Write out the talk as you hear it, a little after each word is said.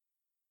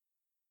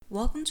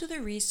Welcome to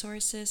the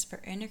Resources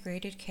for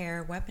Integrated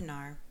Care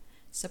webinar,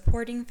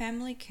 supporting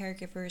family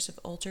caregivers of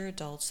older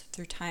adults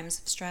through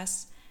times of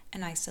stress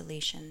and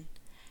isolation.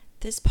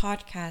 This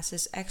podcast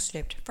is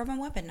excerpt from a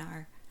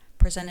webinar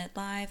presented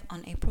live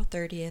on April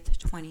 30th,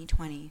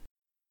 2020.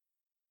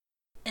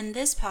 In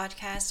this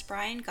podcast,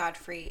 Brian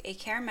Godfrey, a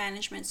care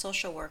management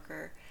social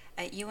worker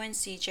at UNC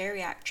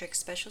Geriatric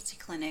Specialty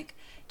Clinic,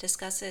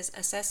 discusses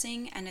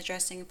assessing and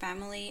addressing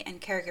family and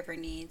caregiver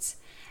needs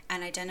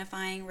and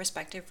identifying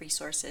respective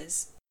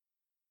resources.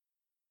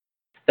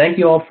 Thank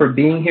you all for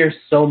being here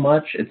so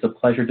much. It's a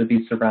pleasure to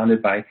be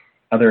surrounded by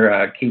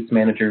other case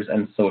managers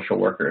and social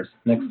workers.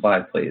 Next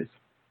slide, please.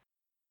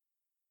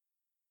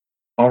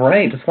 All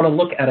right, just want to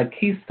look at a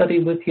case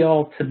study with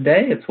y'all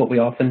today. It's what we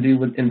often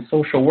do in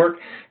social work.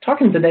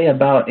 Talking today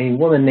about a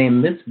woman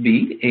named Miss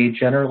B, a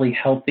generally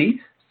healthy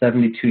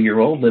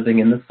 72-year-old living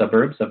in the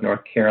suburbs of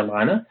North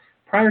Carolina.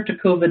 Prior to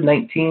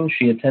COVID-19,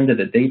 she attended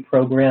a day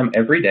program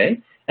every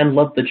day and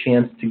loved the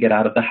chance to get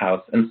out of the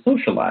house and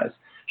socialize.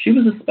 She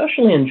was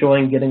especially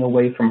enjoying getting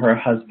away from her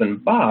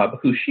husband, Bob,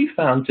 who she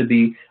found to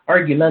be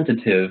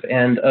argumentative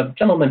and a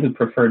gentleman who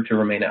preferred to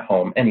remain at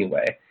home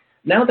anyway.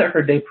 Now that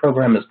her day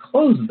program is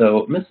closed,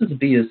 though, Mrs.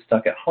 B is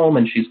stuck at home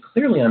and she's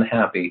clearly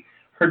unhappy.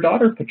 Her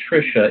daughter,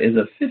 Patricia, is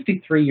a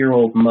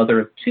 53-year-old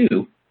mother of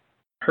two.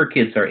 Her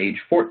kids are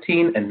age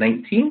 14 and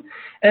 19,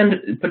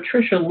 and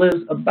Patricia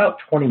lives about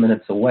 20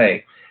 minutes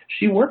away.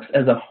 She works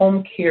as a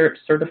home care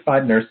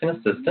certified nursing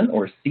assistant,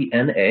 or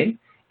CNA,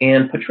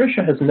 and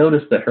Patricia has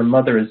noticed that her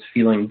mother is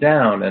feeling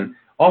down and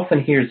often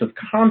hears of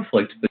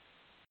conflict,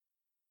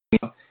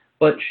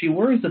 but she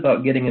worries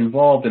about getting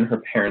involved in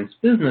her parents'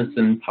 business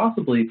and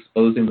possibly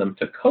exposing them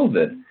to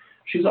COVID.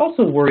 She's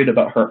also worried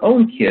about her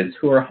own kids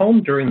who are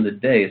home during the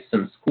day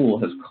since school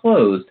has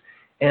closed,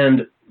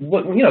 and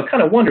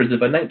kind of wonders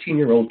if a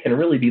 19-year-old can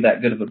really be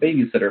that good of a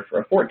babysitter for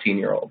a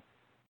 14-year-old.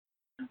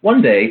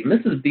 One day,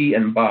 Mrs. B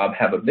and Bob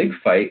have a big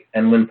fight,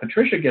 and when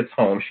Patricia gets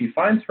home, she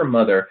finds her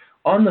mother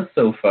on the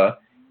sofa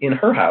in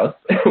her house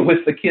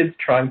with the kids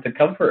trying to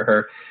comfort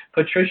her.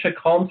 Patricia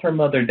calms her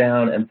mother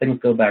down and things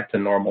go back to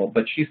normal,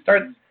 but she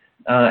starts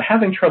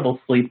having trouble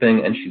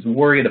sleeping, and she's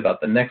worried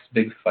about the next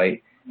big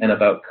fight and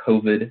about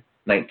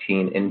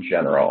COVID-19 in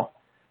general.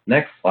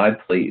 Next slide,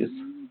 please.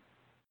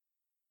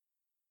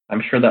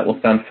 I'm sure that will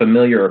sound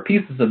familiar, or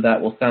pieces of that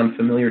will sound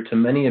familiar to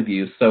many of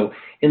you. So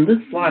in this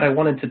slide, I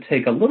wanted to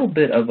take a little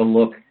bit of a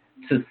look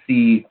to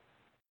see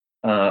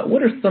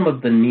what are some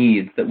of the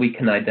needs that we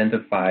can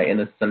identify in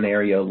a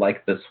scenario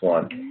like this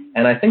one.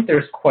 And I think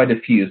there's quite a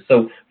few.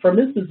 So for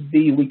Mrs.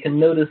 B, we can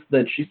notice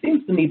that she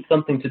seems to need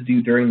something to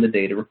do during the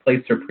day to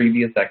replace her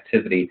previous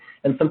activity.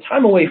 And some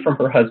time away from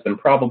her husband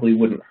probably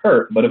wouldn't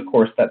hurt, but of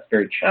course that's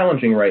very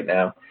challenging right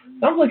now.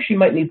 Sounds like she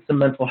might need some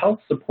mental health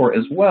support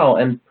as well,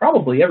 and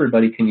probably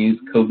everybody can use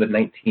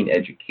COVID-19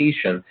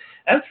 education.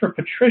 As for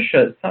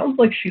Patricia, it sounds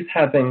like she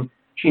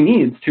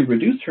needs to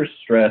reduce her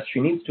stress, she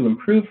needs to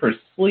improve her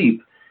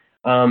sleep.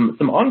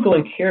 Some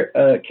ongoing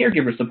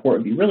caregiver support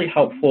would be really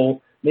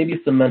helpful, maybe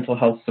some mental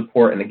health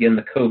support, and again,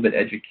 the COVID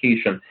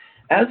education.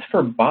 As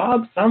for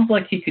Bob, sounds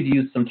like he could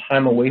use some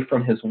time away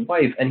from his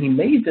wife, and he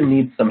may even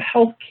need some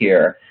health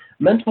care.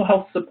 Mental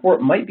health support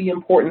might be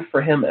important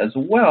for him as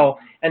well,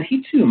 and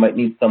he too might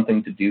need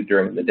something to do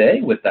during the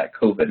day with that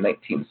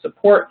COVID-19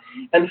 support.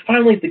 And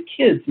finally, the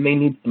kids may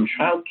need some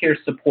child care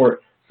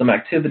support, some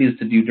activities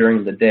to do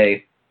during the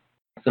day,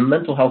 some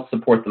mental health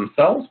support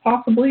themselves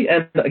possibly,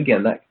 and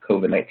again, that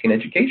COVID-19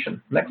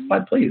 education. Next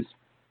slide, please.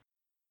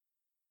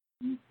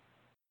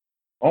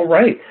 All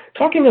right,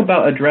 talking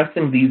about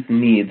addressing these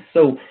needs.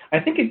 So I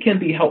think it can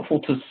be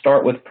helpful to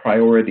start with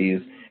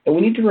priorities. And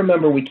we need to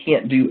remember we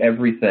can't do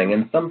everything,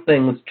 and some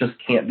things just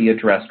can't be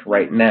addressed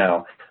right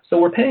now. So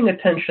we're paying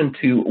attention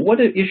to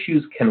what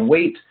issues can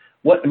wait,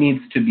 what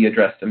needs to be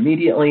addressed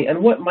immediately, and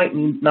what might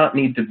not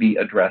need to be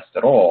addressed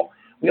at all.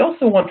 We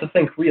also want to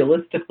think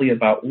realistically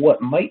about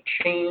what might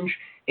change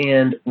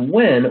and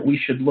when we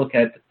should look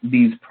at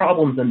these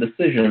problems and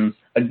decisions,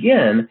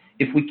 again,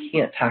 if we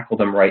can't tackle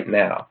them right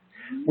now.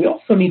 We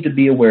also need to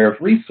be aware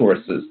of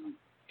resources.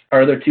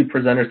 Our other two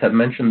presenters have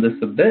mentioned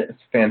this a bit. It's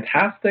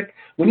fantastic.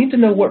 We need to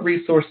know what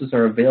resources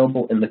are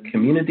available in the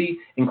community,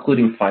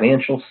 including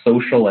financial,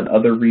 social, and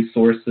other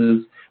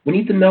resources. We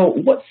need to know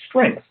what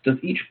strengths does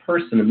each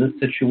person in this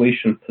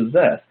situation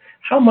possess.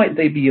 How might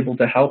they be able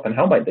to help, and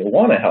how might they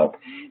want to help?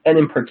 And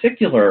in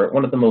particular,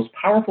 one of the most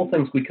powerful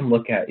things we can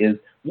look at is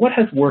what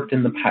has worked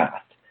in the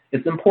past.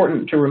 It's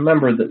important to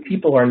remember that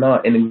people are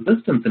not in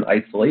existence in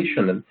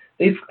isolation, and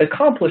they've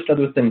accomplished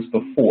other things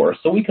before,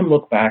 so we can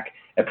look back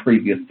at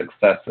previous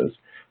successes.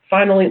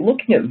 Finally,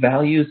 looking at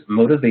values,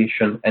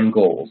 motivation, and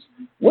goals.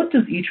 What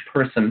does each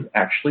person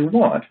actually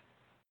want?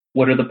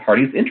 What are the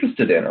parties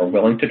interested in or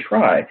willing to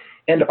try?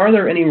 And are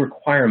there any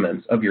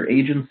requirements of your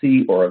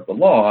agency or of the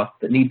law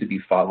that need to be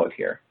followed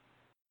here?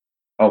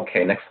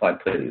 Okay, next slide,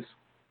 please.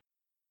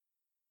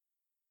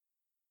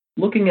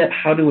 looking at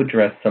how to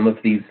address some of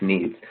these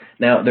needs.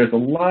 Now, there's a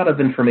lot of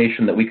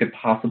information that we could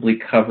possibly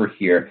cover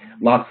here,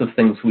 lots of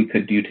things we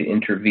could do to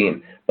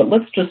intervene, but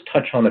let's just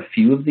touch on a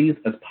few of these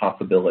as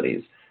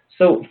possibilities.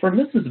 So for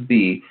Mrs.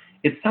 B,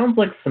 it sounds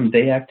like some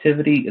day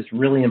activity is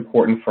really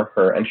important for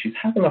her, and she's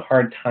having a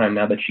hard time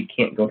now that she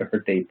can't go to her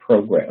day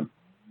program.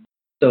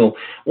 So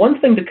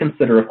one thing to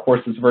consider, of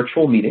course, is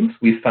virtual meetings.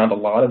 We've found a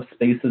lot of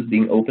spaces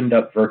being opened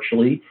up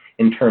virtually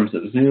in terms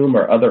of Zoom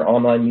or other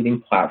online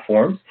meeting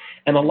platforms,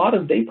 and a lot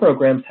of day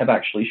programs have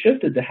actually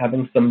shifted to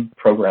having some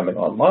programming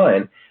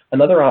online.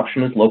 Another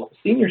option is local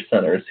senior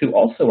centers who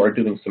also are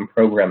doing some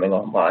programming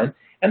online,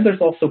 and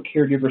there's also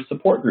caregiver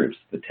support groups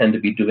that tend to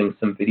be doing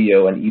some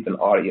video and even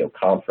audio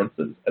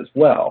conferences as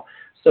well.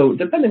 So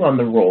depending on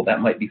the role,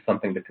 that might be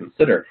something to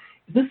consider.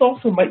 This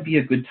also might be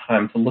a good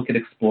time to look at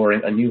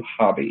exploring a new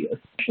hobby,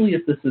 especially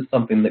if this is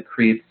something that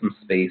creates some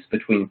space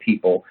between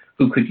people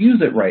who could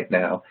use it right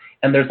now.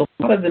 And there's a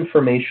lot of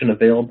information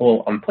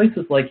available on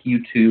places like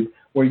YouTube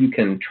where you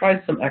can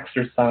try some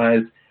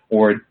exercise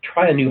or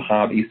try a new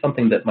hobby,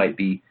 something that might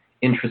be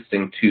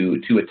interesting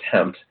to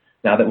attempt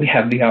now that we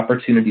have the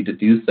opportunity to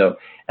do so.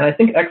 And I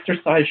think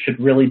exercise should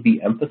really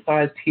be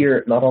emphasized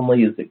here. Not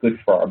only is it good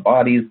for our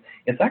bodies,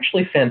 it's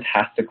actually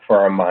fantastic for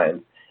our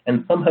minds.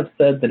 And some have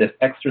said that if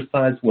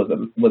exercise was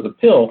a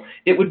pill,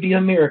 it would be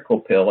a miracle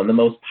pill and the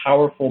most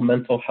powerful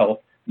mental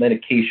health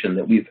medication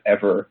that we've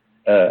ever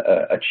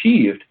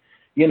achieved.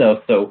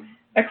 So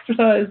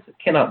exercise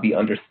cannot be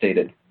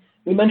understated.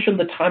 We mentioned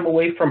the time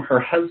away from her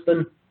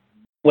husband.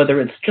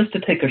 Whether it's just to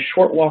take a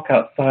short walk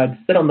outside,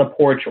 sit on the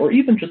porch, or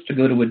even just to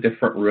go to a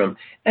different room,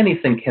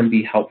 anything can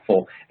be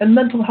helpful. And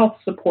mental health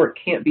support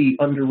can't be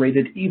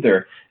underrated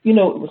either.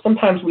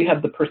 Sometimes we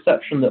have the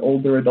perception that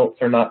older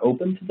adults are not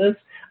open to this.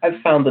 I've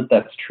found that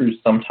that's true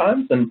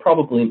sometimes, and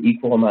probably an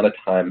equal amount of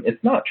time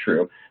it's not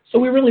true. So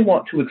we really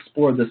want to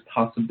explore this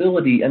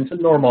possibility and to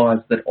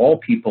normalize that all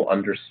people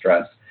under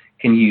stress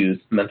can use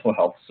mental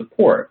health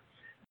support.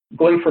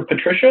 Going for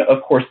Patricia,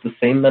 of course, the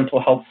same mental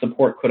health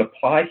support could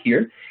apply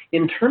here.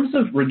 In terms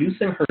of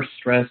reducing her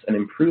stress and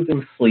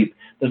improving sleep,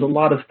 there's a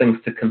lot of things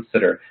to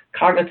consider.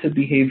 Cognitive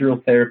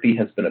behavioral therapy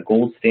has been a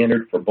gold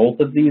standard for both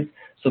of these,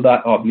 so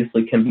that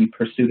obviously can be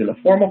pursued in a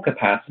formal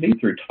capacity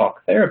through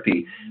talk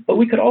therapy. But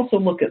we could also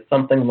look at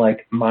something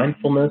like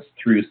mindfulness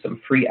through some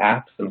free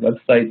apps and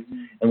websites,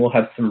 and we'll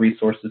have some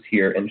resources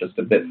here in just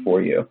a bit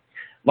for you.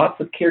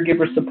 Lots of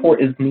caregiver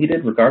support is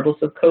needed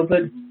regardless of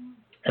COVID,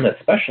 and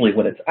especially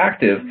when it's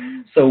active.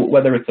 So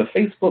whether it's a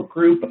Facebook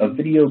group, a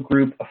video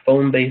group, a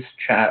phone-based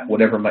chat,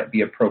 whatever might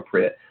be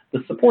appropriate,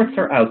 the supports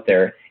are out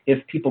there.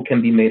 If people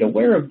can be made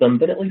aware of them,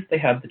 then at least they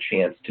have the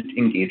chance to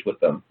engage with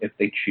them if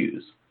they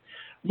choose.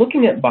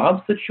 Looking at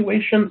Bob's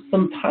situation,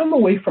 some time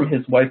away from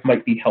his wife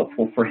might be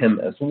helpful for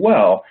him as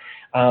well.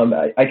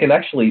 I can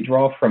actually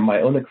draw from my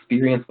own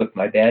experience with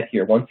my dad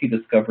here. Once he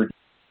discovered,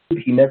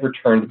 he never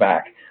turned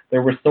back.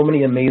 There were so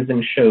many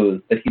amazing shows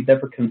that he'd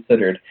never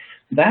considered.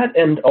 That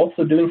and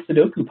also doing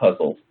Sudoku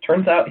puzzles.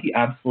 Turns out he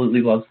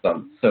absolutely loves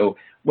them. So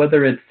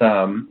whether it's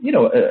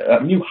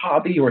a new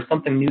hobby or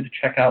something new to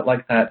check out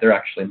like that, there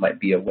actually might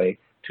be a way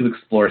to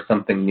explore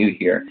something new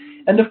here.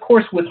 And of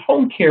course, with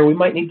home care, we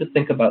might need to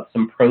think about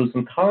some pros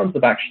and cons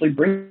of actually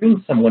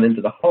bringing someone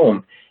into the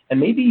home and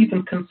maybe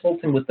even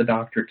consulting with the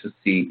doctor to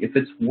see if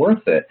it's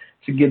worth it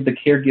to give the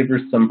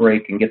caregivers some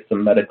break and get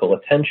some medical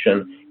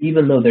attention,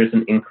 even though there's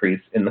an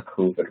increase in the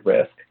COVID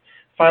risk.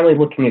 Finally,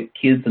 looking at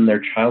kids and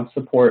their child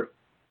support,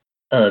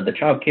 the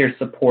child care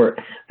support,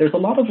 there's a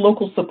lot of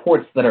local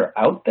supports that are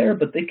out there,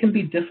 but they can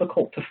be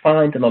difficult to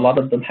find, and a lot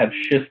of them have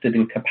shifted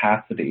in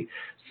capacity.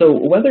 So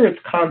whether it's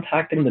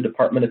contacting the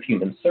Department of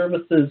Human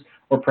Services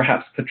or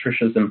perhaps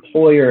Patricia's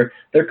employer,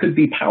 there could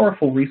be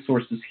powerful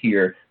resources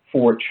here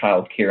for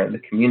child care in the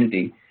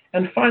community.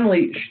 And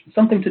finally,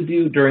 something to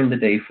do during the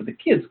day for the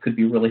kids could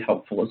be really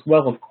helpful as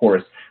well, of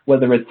course,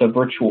 whether it's a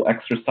virtual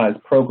exercise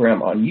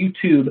program on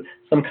YouTube,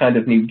 some kind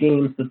of new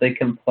games that they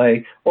can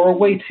play, or a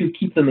way to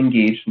keep them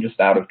engaged and just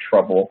out of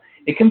trouble.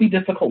 It can be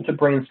difficult to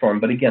brainstorm,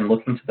 but again,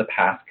 looking to the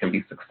past can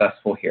be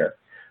successful here.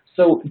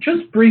 So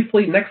just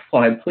briefly, next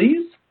slide,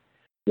 please.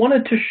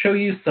 Wanted to show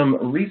you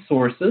some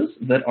resources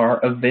that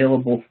are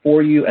available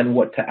for you and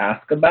what to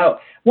ask about.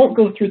 Won't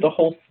go through the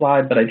whole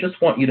slide, but I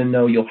just want you to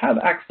know you'll have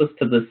access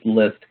to this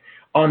list.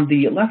 On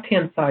the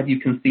left-hand side, you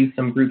can see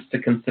some groups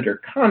to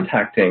consider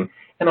contacting,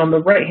 and on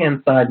the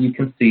right-hand side, you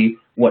can see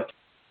what to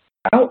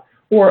check out,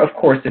 or of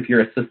course, if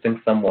you're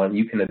assisting someone,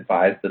 you can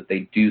advise that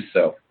they do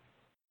so.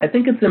 I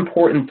think it's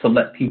important to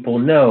let people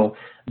know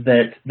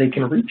that they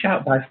can reach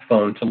out by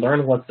phone to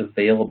learn what's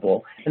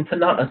available and to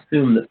not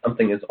assume that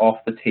something is off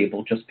the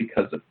table just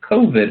because of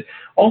COVID.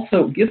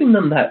 Also, giving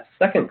them that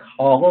second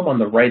column on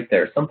the right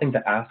there, something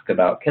to ask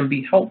about, can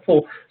be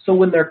helpful. So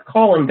when they're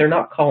calling, they're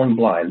not calling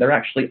blind. They're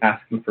actually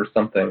asking for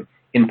something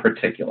in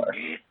particular.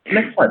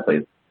 Next slide,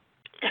 please.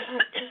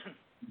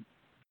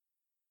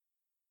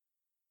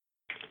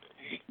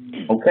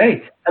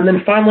 Okay, and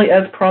then finally,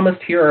 as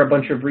promised, here are a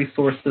bunch of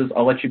resources.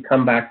 I'll let you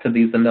come back to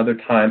these another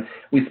time.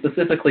 We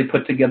specifically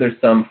put together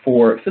some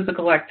for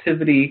physical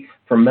activity,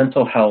 for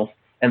mental health,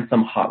 and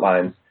some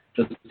hotlines,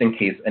 just in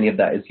case any of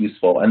that is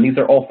useful. And these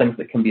are all things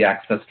that can be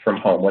accessed from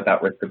home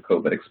without risk of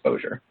COVID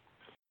exposure.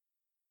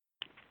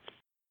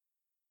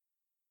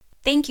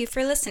 Thank you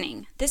for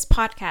listening. This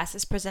podcast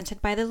is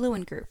presented by the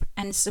Lewin Group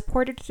and is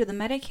supported through the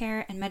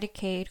Medicare and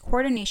Medicaid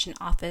Coordination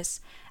Office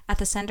at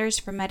the Centers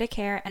for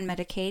Medicare and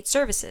Medicaid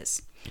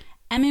Services.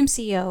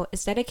 MMCO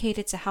is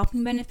dedicated to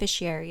helping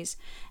beneficiaries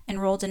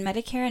enrolled in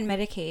Medicare and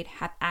Medicaid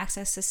have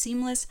access to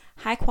seamless,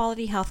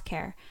 high-quality health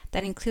care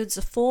that includes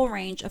a full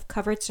range of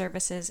covered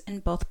services in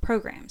both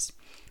programs.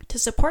 To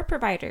support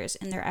providers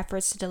in their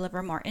efforts to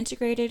deliver more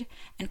integrated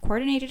and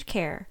coordinated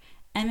care,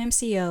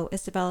 MMCO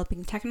is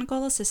developing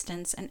technical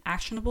assistance and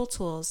actionable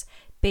tools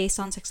based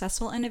on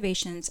successful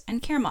innovations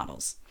and care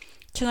models.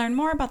 To learn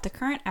more about the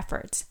current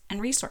efforts and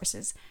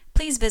resources,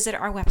 please visit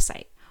our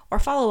website or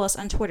follow us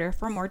on Twitter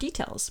for more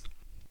details.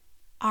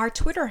 Our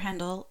Twitter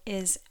handle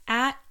is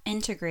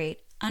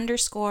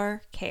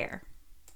 @integrate_care.